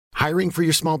Hiring for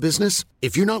your small business?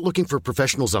 If you're not looking for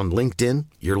professionals on LinkedIn,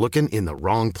 you're looking in the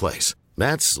wrong place.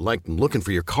 That's like looking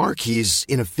for your car keys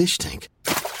in a fish tank.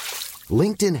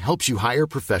 LinkedIn helps you hire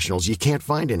professionals you can't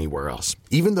find anywhere else,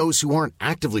 even those who aren't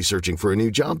actively searching for a new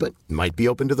job but might be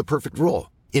open to the perfect role.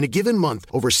 In a given month,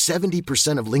 over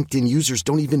 70% of LinkedIn users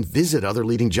don't even visit other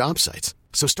leading job sites.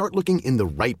 So start looking in the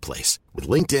right place. With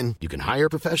LinkedIn, you can hire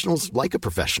professionals like a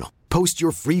professional. Post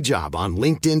your free job on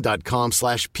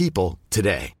linkedin.com/people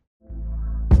today.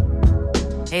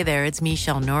 Hey there, it's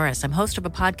Michelle Norris. I'm host of a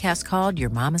podcast called Your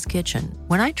Mama's Kitchen.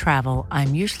 When I travel,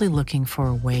 I'm usually looking for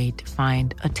a way to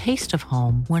find a taste of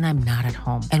home when I'm not at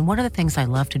home. And one of the things I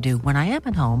love to do when I am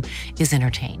at home is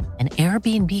entertain. And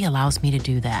Airbnb allows me to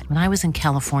do that. When I was in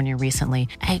California recently,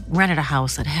 I rented a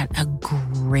house that had a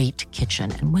great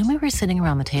kitchen. And when we were sitting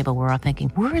around the table, we're all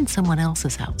thinking, we're in someone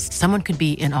else's house. Someone could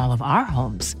be in all of our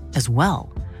homes as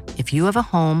well. If you have a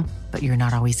home, but you're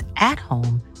not always at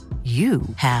home, you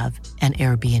have an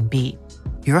Airbnb.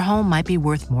 Your home might be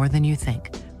worth more than you think.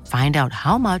 Find out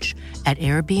how much at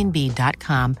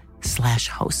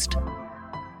airbnb.com/host.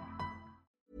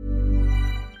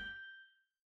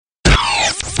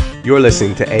 You're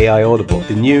listening to AI Audible,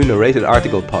 the new narrated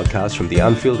article podcast from the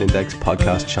Anfield Index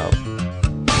podcast channel.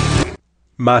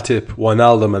 Matip,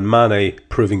 Wijnaldum and Mane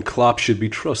proving Klopp should be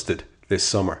trusted this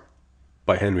summer,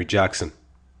 by Henry Jackson.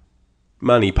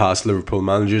 Many past Liverpool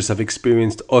managers have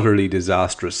experienced utterly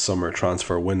disastrous summer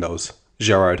transfer windows.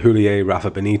 Gerard Houllier, Rafa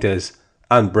Benitez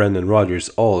and Brendan Rodgers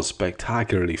all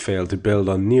spectacularly failed to build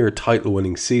on near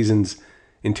title-winning seasons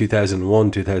in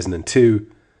 2001-2002,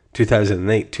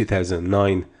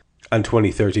 2008-2009 and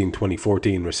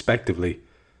 2013-2014 respectively,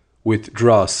 with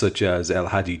dross such as El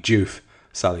Hadji Diouf,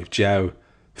 Salif Diao,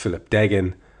 Philip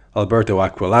Deggan, Alberto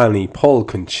Aquilani, Paul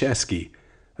Konchesky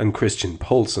and Christian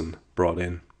Poulsen brought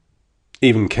in.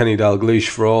 Even Kenny Dalglish,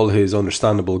 for all his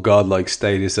understandable godlike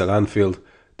status at Anfield,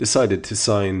 decided to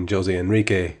sign Jose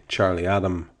Enrique, Charlie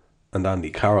Adam and Andy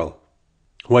Carroll.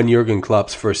 When Jurgen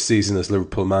Klopp's first season as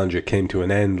Liverpool manager came to an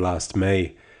end last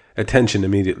May, attention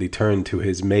immediately turned to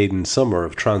his maiden summer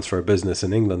of transfer business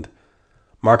in England.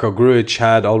 Marco Grujic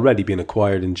had already been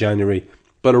acquired in January,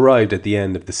 but arrived at the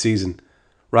end of the season.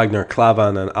 Ragnar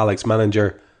Klavan and Alex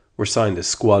Manninger were signed as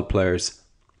squad players,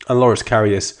 and Loris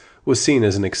Karius was seen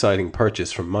as an exciting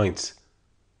purchase from Mainz.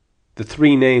 The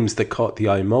three names that caught the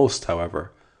eye most,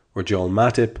 however, were Joel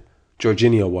Matip,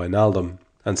 Georginio Wijnaldum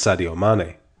and Sadio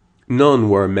Mane. None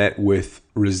were met with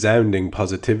resounding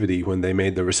positivity when they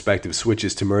made their respective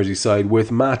switches to Merseyside,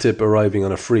 with Matip arriving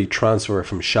on a free transfer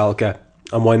from Schalke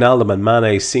and Wijnaldum and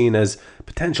Mane seen as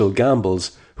potential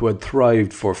gambles who had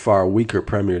thrived for far weaker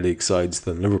Premier League sides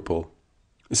than Liverpool.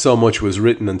 So much was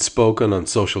written and spoken on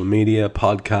social media,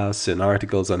 podcasts, in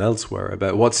articles and elsewhere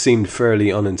about what seemed fairly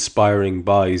uninspiring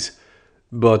buys,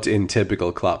 but in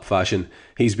typical Klopp fashion,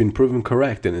 he's been proven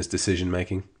correct in his decision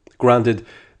making. Granted,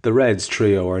 the Reds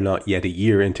trio are not yet a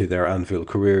year into their Anfield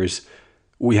careers.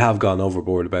 We have gone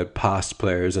overboard about past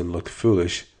players and looked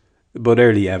foolish, but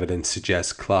early evidence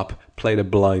suggests Klopp played a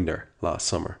blinder last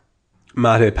summer.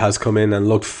 Matip has come in and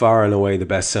looked far and away the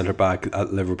best centre-back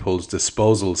at Liverpool's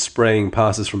disposal, spraying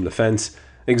passes from defence,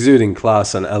 exuding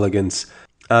class and elegance,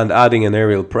 and adding an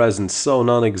aerial presence so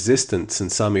non-existent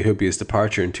since Sami Hyypiä's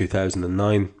departure in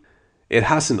 2009. It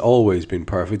hasn't always been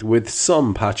perfect, with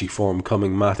some patchy form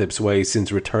coming Matip's way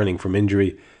since returning from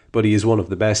injury, but he is one of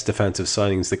the best defensive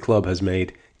signings the club has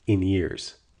made in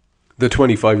years. The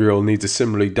 25-year-old needs a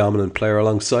similarly dominant player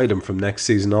alongside him from next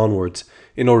season onwards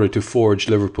in order to forge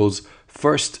Liverpool's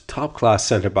first top-class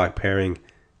centre-back pairing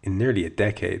in nearly a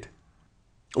decade.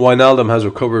 Wijnaldum has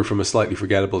recovered from a slightly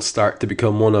forgettable start to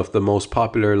become one of the most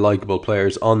popular, likeable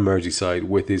players on Merseyside,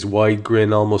 with his wide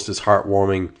grin almost as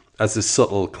heartwarming as the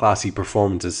subtle, classy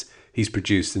performances he's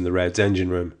produced in the Reds' engine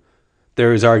room.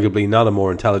 There is arguably not a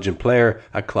more intelligent player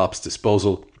at Klopp's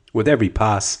disposal, with every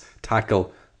pass,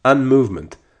 tackle and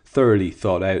movement thoroughly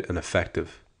thought out and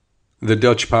effective. The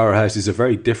Dutch powerhouse is a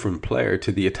very different player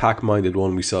to the attack-minded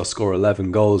one we saw score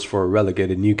 11 goals for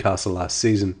relegated Newcastle last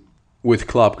season, with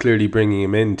Klopp clearly bringing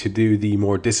him in to do the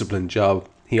more disciplined job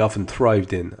he often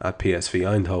thrived in at PSV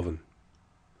Eindhoven.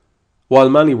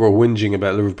 While many were whinging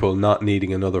about Liverpool not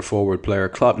needing another forward player,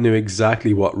 Klopp knew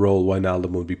exactly what role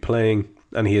Wijnaldum would be playing,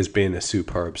 and he has been a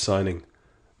superb signing.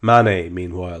 Mane,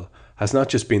 meanwhile, has not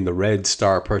just been the Red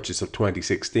star purchase of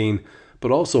 2016, but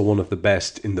also one of the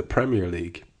best in the Premier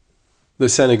League. The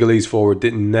Senegalese forward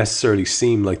didn't necessarily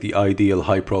seem like the ideal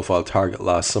high-profile target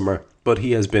last summer, but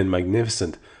he has been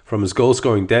magnificent from his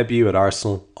goal-scoring debut at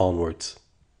Arsenal onwards.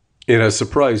 It has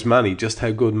surprised many just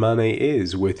how good Mane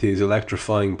is, with his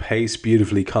electrifying pace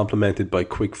beautifully complemented by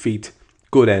quick feet,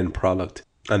 good end product,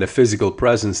 and a physical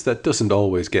presence that doesn't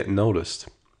always get noticed.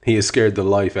 He has scared the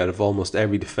life out of almost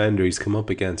every defender he's come up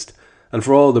against, and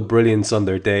for all the brilliance on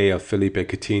their day of Felipe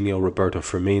Coutinho, Roberto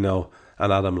Firmino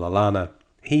and Adam Lallana,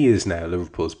 he is now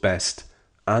Liverpool's best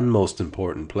and most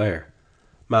important player.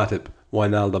 Matip,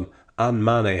 Wijnaldum and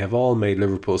Mane have all made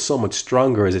Liverpool so much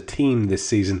stronger as a team this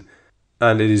season,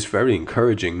 and it is very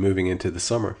encouraging moving into the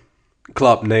summer.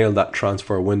 Klopp nailed that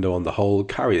transfer window on the whole.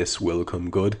 Karius will come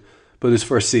good, but his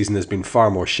first season has been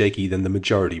far more shaky than the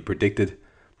majority predicted,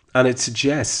 and it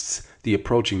suggests the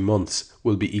approaching months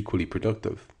will be equally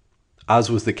productive. As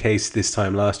was the case this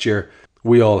time last year,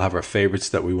 we all have our favourites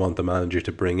that we want the manager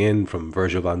to bring in, from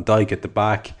Virgil van Dijk at the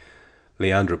back,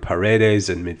 Leandro Paredes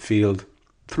in midfield,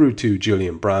 through to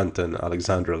Julian Brandt and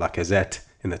Alexandre Lacazette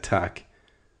in attack.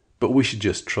 But we should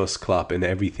just trust Klopp in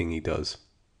everything he does.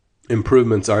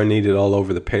 Improvements are needed all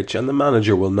over the pitch, and the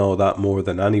manager will know that more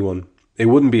than anyone. It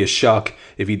wouldn't be a shock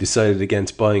if he decided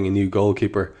against buying a new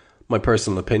goalkeeper. My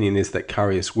personal opinion is that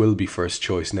Karius will be first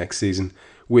choice next season,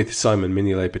 with Simon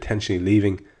Mignolet potentially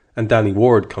leaving and Danny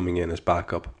Ward coming in as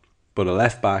backup. But a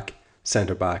left back,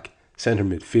 centre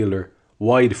midfielder,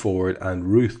 wide forward and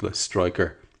ruthless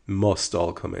striker must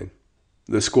all come in.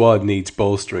 The squad needs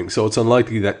bolstering, so it's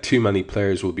unlikely that too many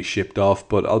players will be shipped off,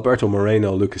 but Alberto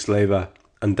Moreno, Lucas Leiva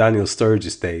and Daniel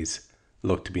Sturridge's days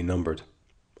look to be numbered.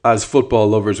 As football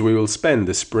lovers, we will spend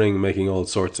the spring making all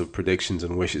sorts of predictions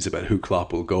and wishes about who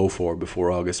Klopp will go for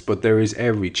before August, but there is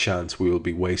every chance we will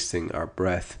be wasting our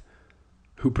breath.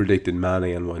 Who predicted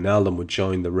Mane and Wijnaldum would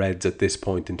join the Reds at this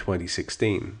point in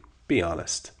 2016? Be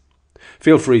honest.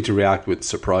 Feel free to react with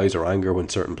surprise or anger when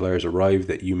certain players arrive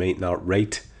that you may not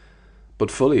rate,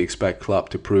 but fully expect Klopp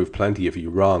to prove plenty of you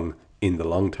wrong in the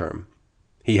long term.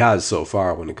 He has so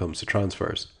far when it comes to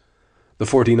transfers. The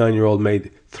 49-year-old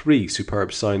made 3 superb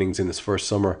signings in his first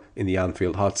summer in the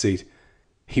Anfield hot seat.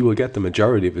 He will get the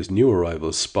majority of his new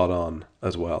arrivals spot on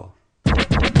as well.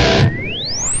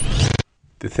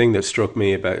 The thing that struck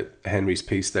me about Henry's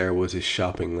piece there was his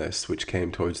shopping list, which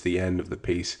came towards the end of the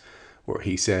piece, where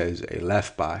he says a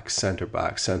left back, central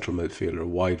midfielder,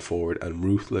 wide forward and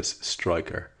ruthless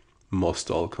striker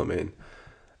must all come in.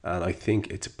 And I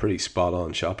think it's a pretty spot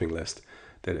on shopping list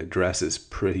that addresses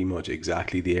pretty much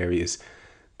exactly the areas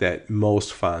that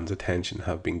most fans' attention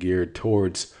have been geared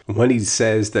towards. When he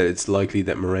says that it's likely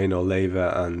that Moreno,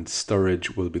 Leiva and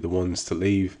Sturridge will be the ones to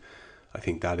leave, I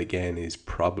think that again is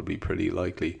probably pretty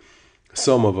likely.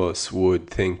 Some of us would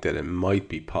think that it might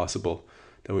be possible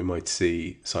that we might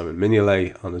see Simon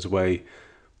Mignolet on his way,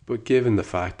 but given the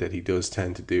fact that he does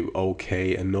tend to do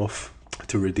okay enough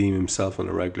to redeem himself on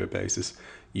a regular basis,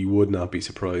 you would not be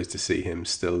surprised to see him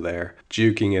still there,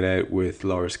 duking it out with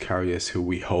Loris Karius, who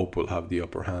we hope will have the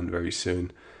upper hand very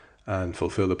soon and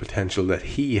fulfill the potential that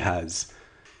he has.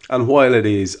 And while it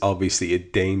is obviously a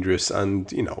dangerous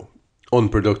and,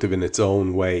 unproductive in its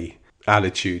own way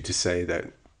attitude to say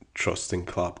that trusting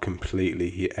Klopp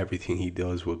completely, everything he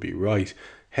does will be right,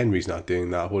 Henry's not doing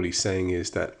that. What he's saying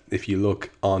is that if you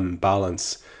look on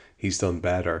balance, he's done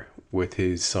better with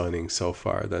his signings so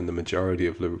far than the majority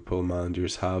of Liverpool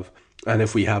managers have. And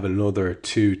if we have another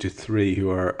 2 to 3 who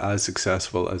are as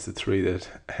successful as the 3 that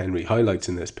Henry highlights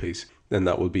in this piece, then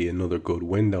that will be another good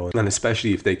window. And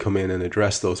especially if they come in and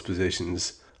address those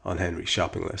positions on Henry's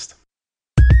shopping list.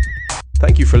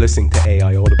 Thank you for listening to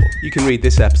AI Audible. You can read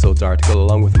this episode's article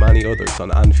along with many others on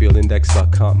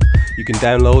AnfieldIndex.com. You can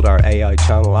download our AI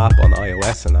channel app on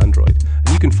iOS and Android. And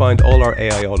you can find all our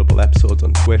AI Audible episodes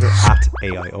on Twitter at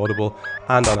AI Audible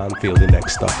and on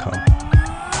AnfieldIndex.com.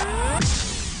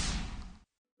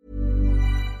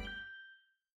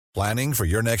 Planning for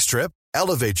your next trip?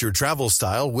 Elevate your travel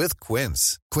style with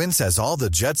Quince. Quince has all the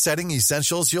jet-setting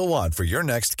essentials you'll want for your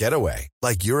next getaway,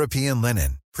 like European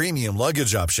linen, premium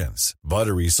luggage options,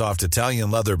 buttery soft Italian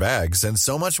leather bags, and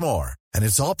so much more. And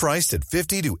it's all priced at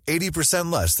 50 to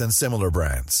 80% less than similar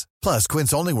brands. Plus,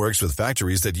 Quince only works with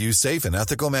factories that use safe and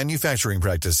ethical manufacturing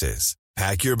practices.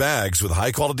 Pack your bags with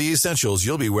high-quality essentials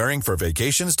you'll be wearing for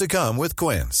vacations to come with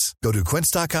Quince. Go to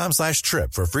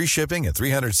quince.com/trip for free shipping and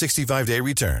 365-day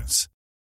returns.